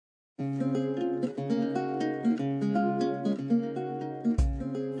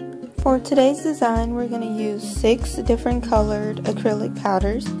For today's design, we're going to use 6 different colored acrylic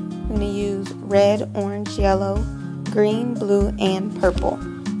powders. We're going to use red, orange, yellow, green, blue, and purple.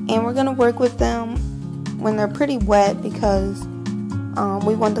 And we're going to work with them when they're pretty wet because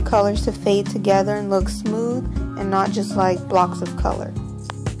we want the colors to fade together and look smooth and not just like blocks of color.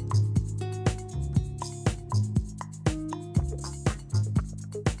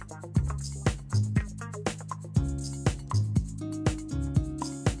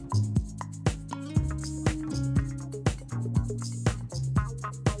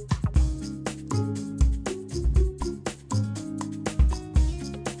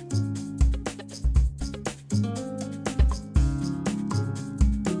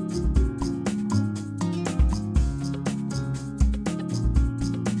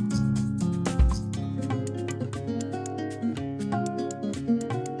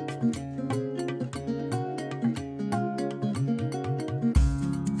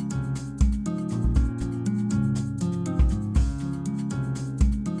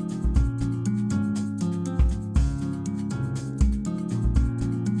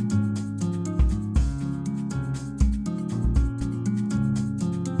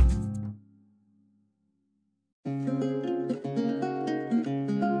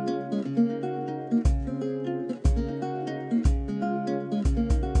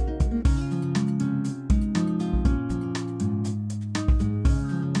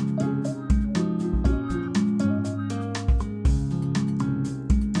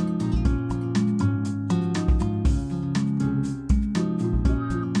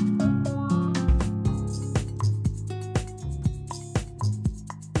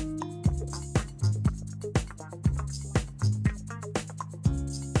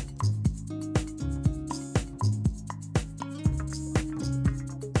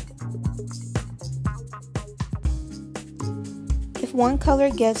 If one color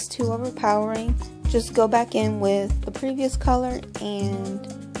gets too overpowering, just go back in with the previous color and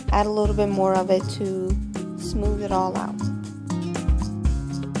add a little bit more of it to smooth it all out.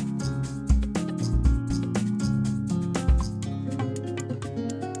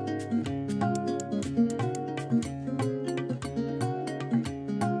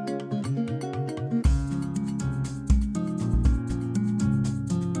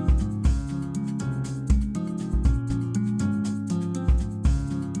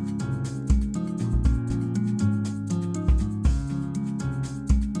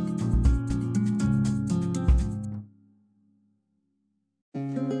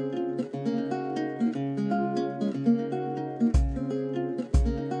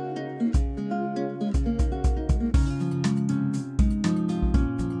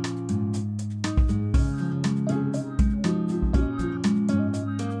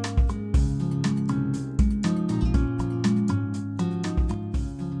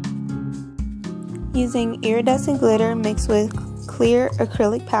 Using iridescent glitter mixed with clear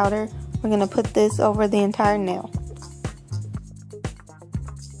acrylic powder, we're going to put this over the entire nail.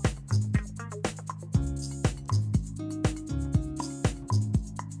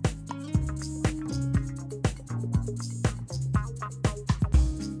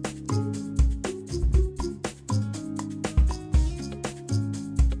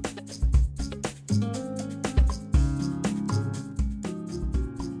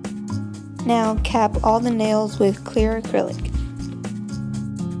 Now cap all the nails with clear acrylic.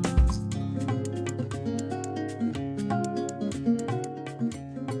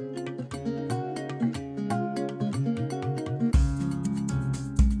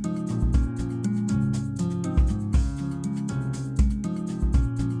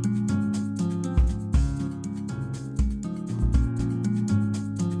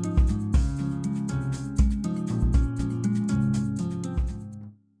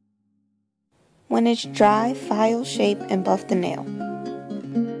 When it's dry, file, shape, and buff the nail.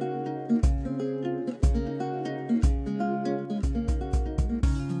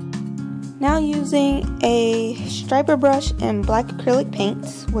 Now using a striper brush and black acrylic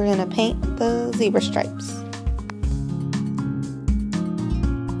paints, we're going to paint the zebra stripes.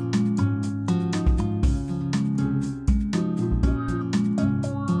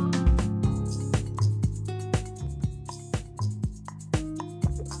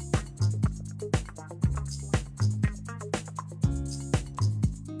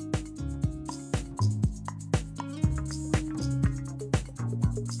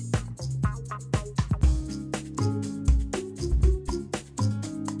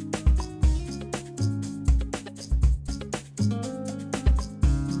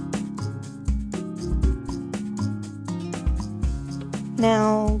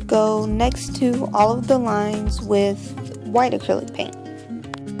 go next to all of the lines with white acrylic paint.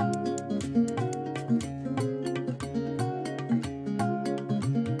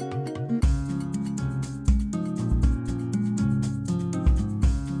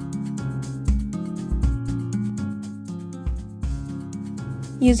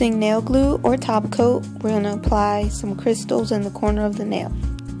 Using nail glue or top coat, we're going to apply some crystals in the corner of the nail.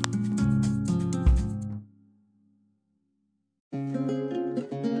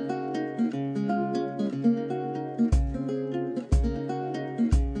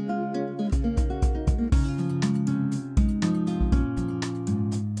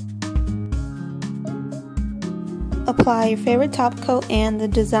 Apply your favorite top coat and the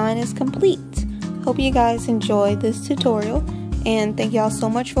design is complete. Hope you guys enjoyed this tutorial. And thank y'all so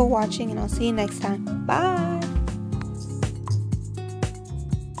much for watching, and I'll see you next time. Bye!